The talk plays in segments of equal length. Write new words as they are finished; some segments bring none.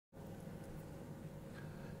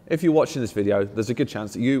if you're watching this video, there's a good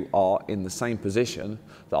chance that you are in the same position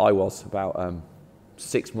that I was about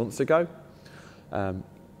 6 months ago. You're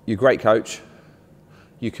a great coach.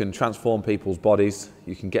 You can transform people's bodies.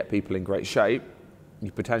 You can get people in great shape.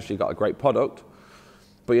 You've potentially got a great product,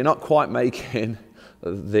 but you're not quite making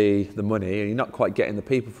the money, and you're not quite getting the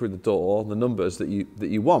people through the door, the numbers that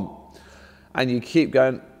you want. And you keep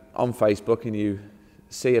going on Facebook and you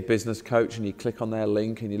see a business coach and you click on their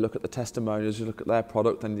link and you look at the testimonials, you look at their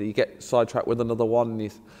product, and you get sidetracked with another one,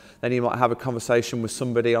 and then you might have a conversation with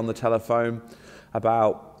somebody on the telephone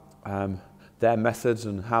about their methods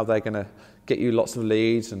and how they're going to get you lots of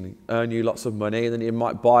leads and earn you lots of money. And then you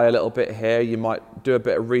might buy a little bit here, you might do a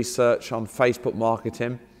bit of research on Facebook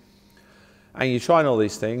marketing, and you're trying all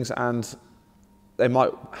these things, and they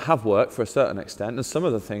might have worked for a certain extent, and some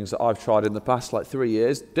of the things that I've tried in the past like 3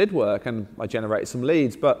 years did work, and I generated some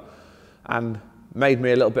leads and made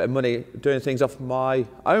me a little bit of money doing things off my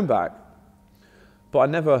own back. But I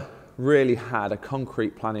never really had a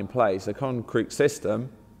concrete plan in place, a concrete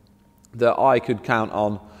system that I could count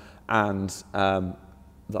on, and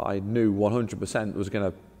that I knew 100% was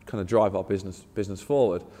going to kind of drive our business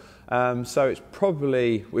forward. So it's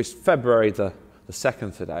February the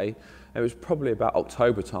 2nd today. It was probably about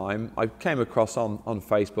October time. I came across on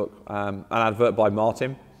Facebook an advert by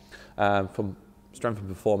Martin from Strength and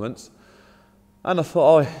Performance, and I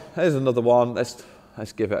thought, oh, here's another one. Let's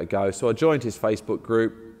give it a go. So I joined his Facebook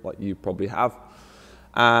group, like you probably have,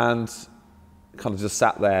 and kind of just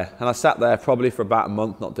sat there. And I sat there probably for about a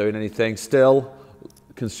month, not doing anything, still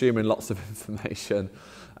consuming lots of information,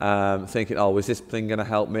 thinking, oh, is this thing going to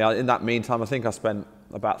help me? In that meantime, I think I spent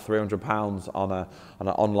about £300 on an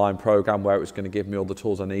online program where it was going to give me all the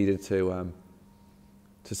tools I needed to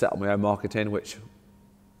set up my own marketing, which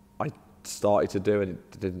I started to do,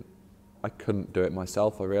 and I couldn't do it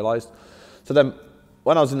myself, I realised. So then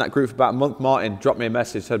when I was in that group for about a month, Martin dropped me a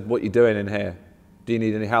message, said, what are you doing in here? Do you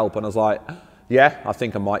need any help? And I was like, yeah, I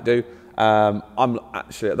think I might do. I'm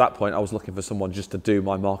actually, at that point, I was looking for someone just to do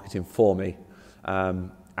my marketing for me.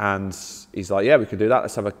 And he's like, yeah, we can do that.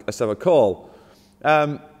 Let's have a call.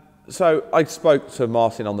 So I spoke to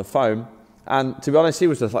Martin on the phone, and to be honest, he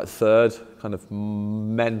was the third kind of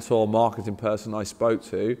mentor marketing person I spoke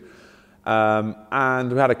to,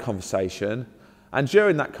 and we had a conversation. And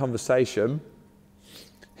during that conversation,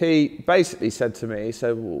 he basically said to me, he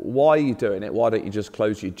said, why are you doing it? Why don't you just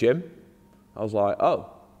close your gym? I was like, oh,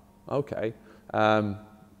 okay. I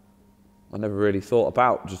never really thought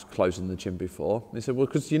about just closing the gym before. He said, well,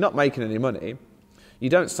 because you're not making any money. You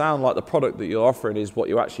don't sound like the product that you're offering is what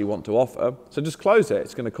you actually want to offer. So just close it.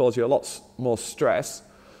 It's going to cause you a lot more stress,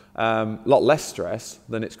 a lot less stress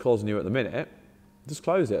than it's causing you at the minute. Just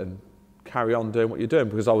close it and carry on doing what you're doing.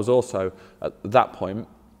 Because I was also, at that point,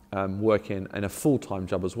 working in a full-time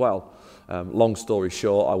job as well. Long story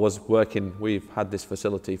short, I was working, we've had this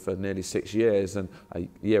facility for nearly 6 years, and a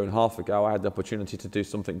year and a half ago I had the opportunity to do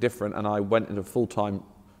something different, and I went into a full-time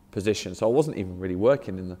position. So I wasn't even really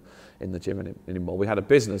working in the gym anymore. We had a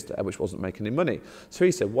business there which wasn't making any money. So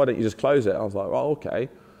he said, why don't you just close it? I was like, oh, okay,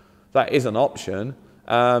 that is an option.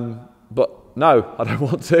 But no, I don't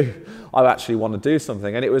want to. I actually want to do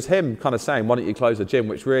something. And it was him kind of saying, why don't you close the gym,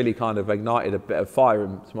 which really kind of ignited a bit of fire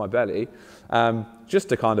into my belly, just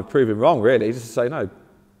to kind of prove him wrong, really, just to say, no,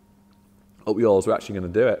 up yours, we're actually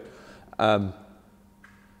going to do it.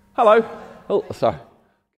 Hello. Oh, sorry.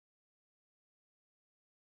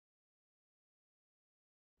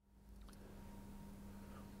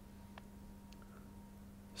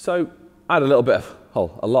 So I had a lot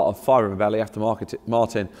of fire in my belly after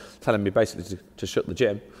Martin telling me basically to shut the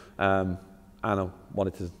gym, and I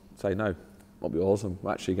wanted to say no, up yours, I'm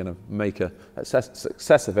actually going to make a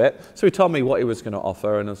success of it. So he told me what he was going to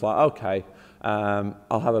offer, and I was like, okay,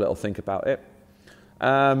 I'll have a little think about it.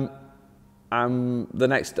 And the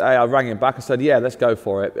next day I rang him back and said, yeah, let's go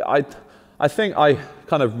for it. I think I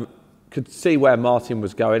kind of could see where Martin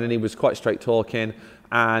was going, and he was quite straight talking,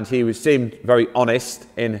 and he seemed very honest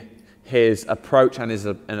in his approach and his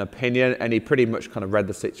opinion, and he pretty much kind of read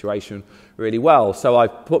the situation really well. So I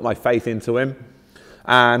put my faith into him,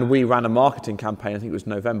 and we ran a marketing campaign, I think it was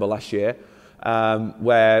November last year,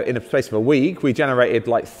 where in a space of a week we generated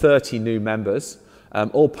like 30 new members,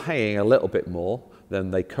 all paying a little bit more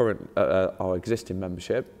than they our existing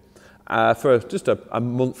membership, for just a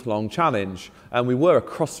month-long challenge. And we were a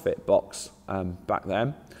CrossFit box back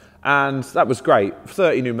then. And that was great.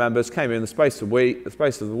 30 new members came in the space of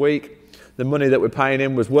the week. The money that we're paying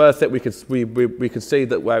him was worth it. We could see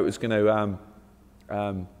that where it was going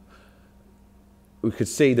to, we could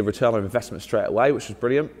see the return on investment straight away, which was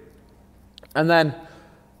brilliant. And then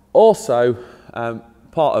also,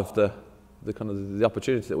 part of the kind of the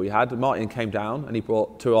opportunity that we had, Martin came down and he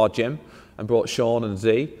brought to our gym and brought Sean and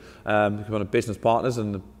Z, one of business partners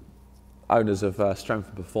and the owners of Strength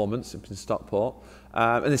and Performance in Stockport,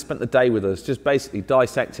 and they spent the day with us, just basically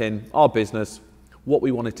dissecting our business, what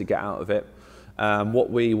we wanted to get out of it, what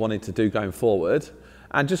we wanted to do going forward,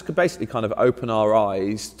 and just basically kind of open our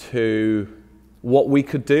eyes to what we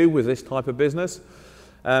could do with this type of business.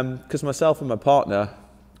 Because myself and my partner,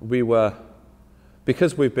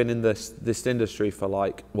 because we've been in this industry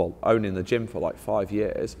for owning the gym for 5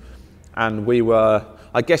 years, and we were,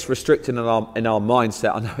 I guess, restricted in our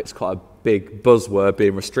mindset. I know it's quite a big buzzword,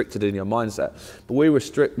 being restricted in your mindset, but we were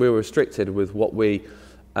restricted with what we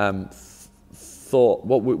thought.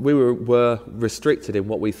 We were restricted in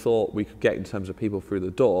what we thought we could get in terms of people through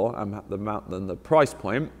the door and the amount and the price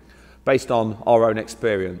point, based on our own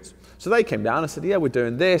experience. So they came down and said, yeah, we're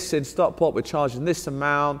doing this in Stockport, we're charging this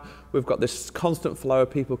amount, we've got this constant flow of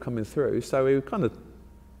people coming through. So we kind of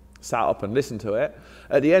sat up and listened to it.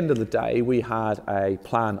 At the end of the day, we had a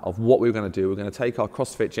plan of what we were going to do. We're going to take our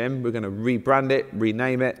CrossFit gym, we're going to rebrand it,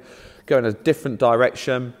 rename it, go in a different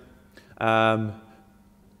direction. And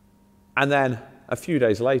then a few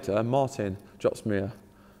days later, Martin drops me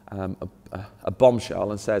a bombshell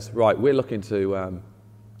and says, right, we're looking to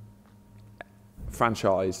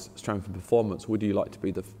franchise Strength and Performance. Would you like to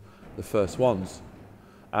be the first ones?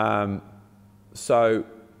 So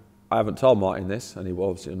I haven't told Martin this, and he will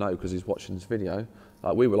obviously know because he's watching this video.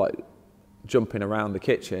 We were jumping around the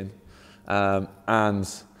kitchen, but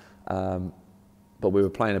we were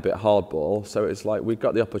playing a bit hardball. So it's we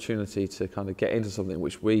got the opportunity to kind of get into something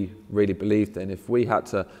which we really believed in. If we had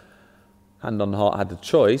to, hand on heart, had the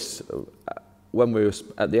choice, when we were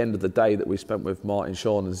at the end of the day that we spent with Martin,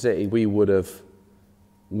 Sean, and Z, we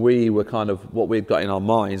were kind of, what we'd got in our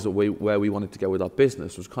minds, where we wanted to go with our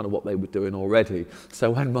business was kind of what they were doing already. So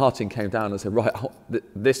when Martin came down and said, right,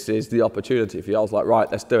 this is the opportunity for you, I was like, right,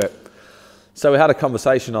 let's do it. So we had a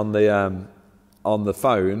conversation on the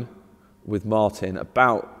phone with Martin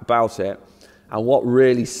about it, and what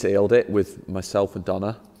really sealed it with myself and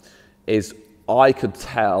Donna is I could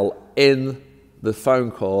tell in the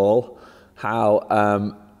phone call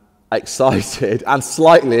how excited and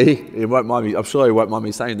slightly, he won't mind me, I'm sure he won't mind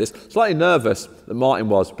me saying this, slightly nervous that Martin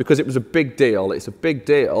was, because it was a big deal. It's a big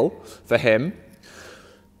deal for him,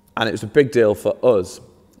 and it was a big deal for us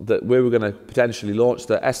that we were going to potentially launch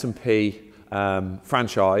the S&P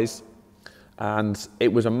franchise, and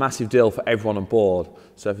it was a massive deal for everyone on board.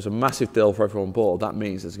 So if it's a massive deal for everyone on board, that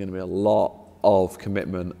means there's going to be a lot of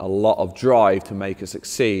commitment, a lot of drive to make us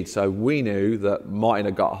succeed. So we knew that Martin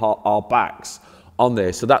had got our backs on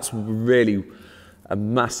this. So that's really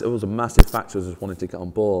it was a massive factor as us wanting to get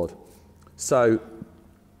on board. So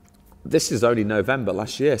this is only November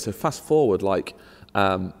last year. So fast forward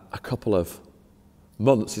a couple of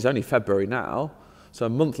months, it's only February now. So a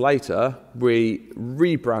month later, we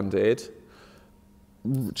rebranded,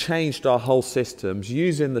 changed our whole systems,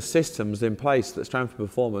 using the systems in place that Strength and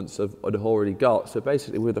Performance had already got. So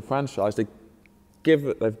basically with the franchise, they've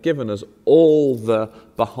given us all the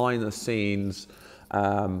behind the scenes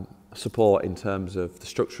support in terms of the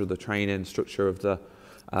structure of the training, structure of the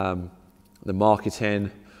marketing,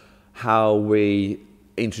 how we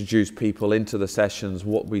introduce people into the sessions,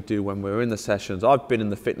 what we do when we're in the sessions. I've been in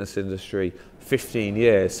the fitness industry 15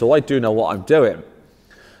 years, so I do know what I'm doing.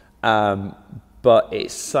 But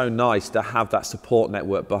it's so nice to have that support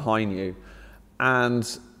network behind you.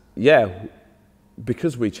 And yeah,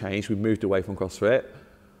 because we changed, we moved away from CrossFit.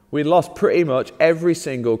 We lost pretty much every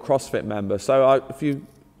single CrossFit member. So if you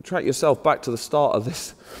track yourself back to the start of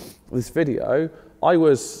this video, I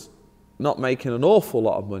was not making an awful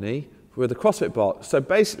lot of money with the CrossFit box. So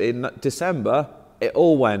basically in December, it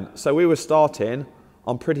all went. So we were starting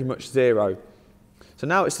on pretty much zero. So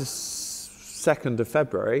now it's the 2nd of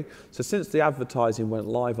February. So since the advertising went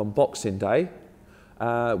live on Boxing Day,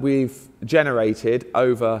 we've generated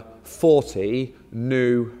over 40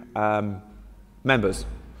 new members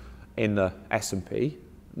in the S&P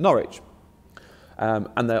Norwich.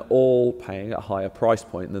 And they're all paying at a higher price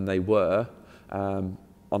point than they were on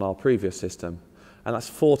our previous system. And that's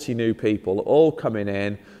 40 new people all coming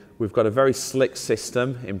in. We've got a very slick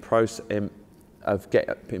system of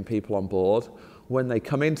getting people on board. When they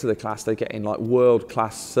come into the class, they're getting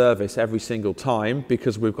world-class service every single time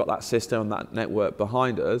because we've got that system and that network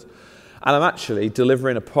behind us. And I'm actually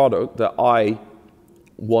delivering a product that I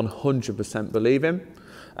 100% believe in.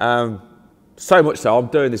 So much so, I'm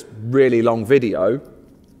doing this really long video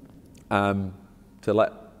to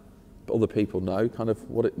let other people know kind of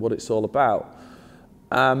what it's all about.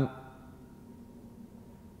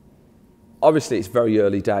 obviously it's very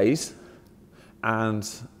early days, and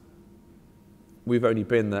we've only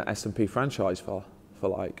been the S&P franchise for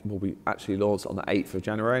like, well, we actually launched on the 8th of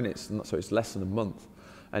January, and it's less than a month,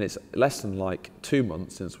 and it's less than like 2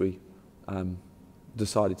 months since we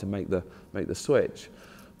decided to make the switch.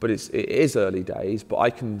 But it is early days, but I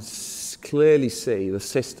can clearly see the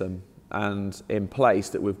system and in place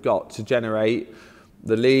that we've got to generate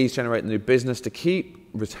the leads, generate the new business, to keep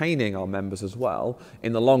retaining our members as well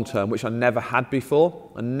in the long term, which I never had before.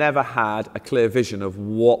 I never had a clear vision of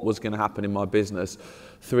what was going to happen in my business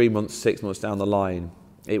 3 months, 6 months down the line.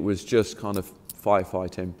 It was just kind of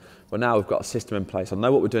firefighting. But now we've got a system in place. I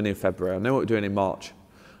know what we're doing in February. I know what we're doing in March.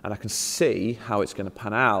 And I can see how it's going to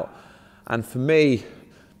pan out. And for me,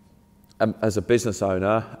 as a business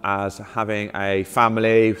owner, as having a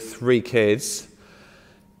family, 3 kids,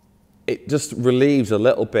 it just relieves a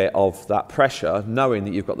little bit of that pressure, knowing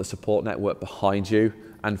that you've got the support network behind you.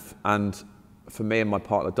 And for me and my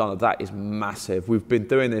partner, Donna, that is massive. We've been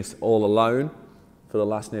doing this all alone for the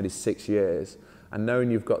last nearly 6 years. And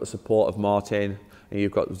knowing you've got the support of Martin, and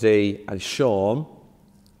you've got Z and Sean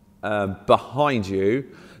behind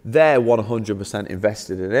you, they're 100%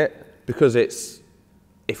 invested in it, because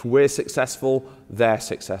if we're successful, they're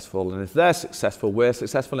successful. And if they're successful, we're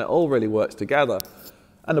successful. And it all really works together.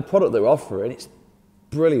 And the product that we're offering, it's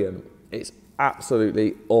brilliant. It's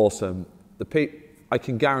absolutely awesome. I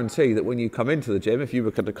can guarantee that when you come into the gym, if you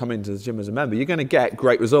were going to come into the gym as a member, you're going to get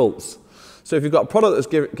great results. So if you've got a product that's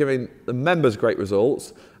giving the members great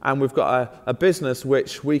results, and we've got a business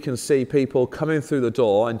which we can see people coming through the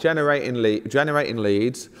door and generating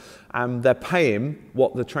leads, and they're paying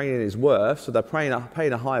what the training is worth, so they're paying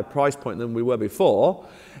a higher price point than we were before,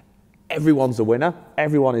 everyone's a winner.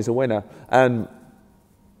 Everyone is a winner. And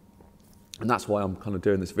that's why I'm kind of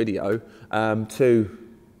doing this video, to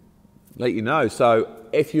let you know. So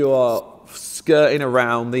if you are skirting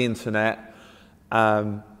around the internet,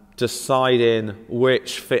 deciding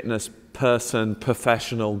which fitness person,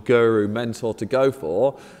 professional, guru, mentor to go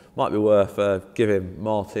for, might be worth giving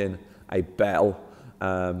Martin a bell,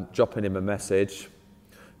 dropping him a message,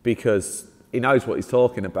 because he knows what he's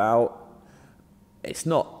talking about. It's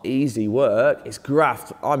not easy work, it's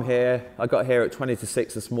graft. I'm here, I got here at 20 to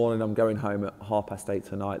 6 this morning, I'm going home at 8:30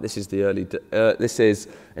 tonight. This is this is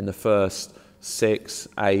in the first 6,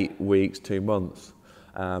 8 weeks, 2 months,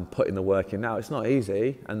 putting the work in now. It's not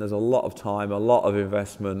easy, and there's a lot of time, a lot of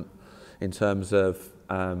investment in terms of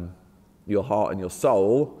your heart and your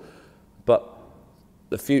soul, but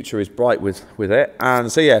the future is bright with it.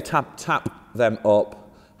 And so yeah, tap them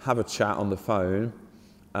up, have a chat on the phone,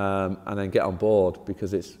 and then get on board,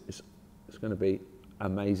 because it's going to be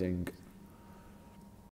amazing.